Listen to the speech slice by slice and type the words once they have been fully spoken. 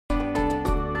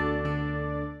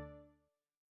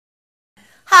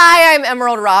Hi, I'm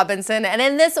Emerald Robinson, and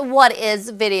in this What Is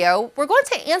video, we're going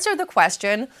to answer the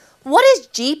question, what is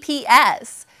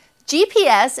GPS?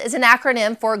 GPS is an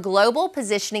acronym for Global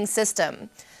Positioning System.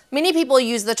 Many people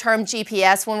use the term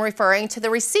GPS when referring to the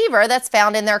receiver that's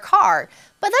found in their car,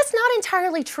 but that's not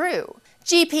entirely true.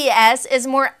 GPS is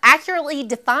more accurately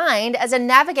defined as a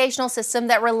navigational system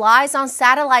that relies on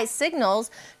satellite signals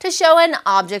to show an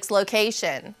object's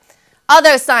location.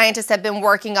 Although scientists have been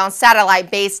working on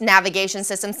satellite-based navigation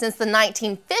systems since the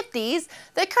 1950s,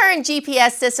 the current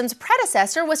GPS system's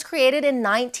predecessor was created in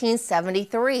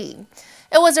 1973.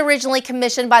 It was originally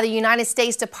commissioned by the United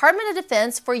States Department of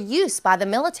Defense for use by the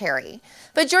military.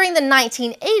 But during the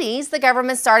 1980s, the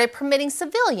government started permitting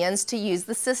civilians to use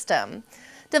the system.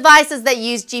 Devices that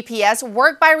use GPS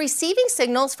work by receiving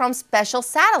signals from special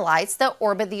satellites that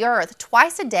orbit the Earth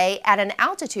twice a day at an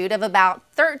altitude of about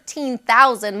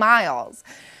 13,000 miles.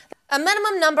 A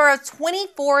minimum number of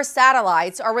 24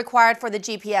 satellites are required for the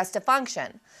GPS to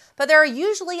function, but there are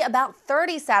usually about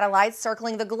 30 satellites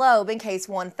circling the globe in case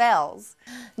one fails.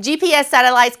 GPS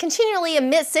satellites continually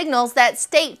emit signals that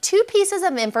state two pieces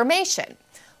of information.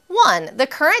 1, the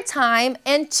current time,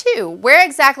 and 2, where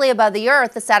exactly above the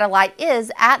Earth the satellite is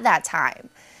at that time.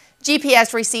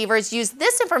 GPS receivers use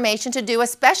this information to do a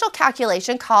special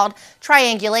calculation called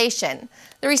triangulation.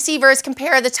 The receivers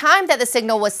compare the time that the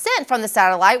signal was sent from the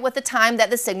satellite with the time that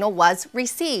the signal was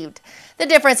received. The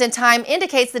difference in time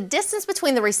indicates the distance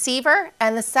between the receiver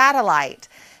and the satellite.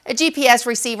 A GPS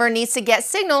receiver needs to get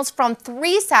signals from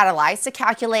 3 satellites to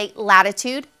calculate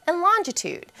latitude and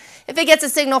longitude. If it gets a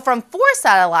signal from 4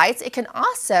 satellites, it can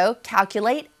also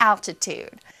calculate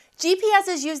altitude. GPS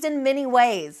is used in many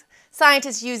ways.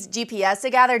 Scientists use GPS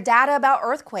to gather data about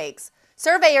earthquakes.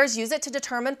 Surveyors use it to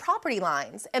determine property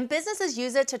lines, and businesses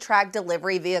use it to track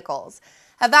delivery vehicles.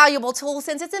 A valuable tool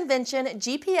since its invention,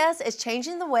 GPS is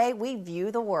changing the way we view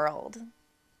the world.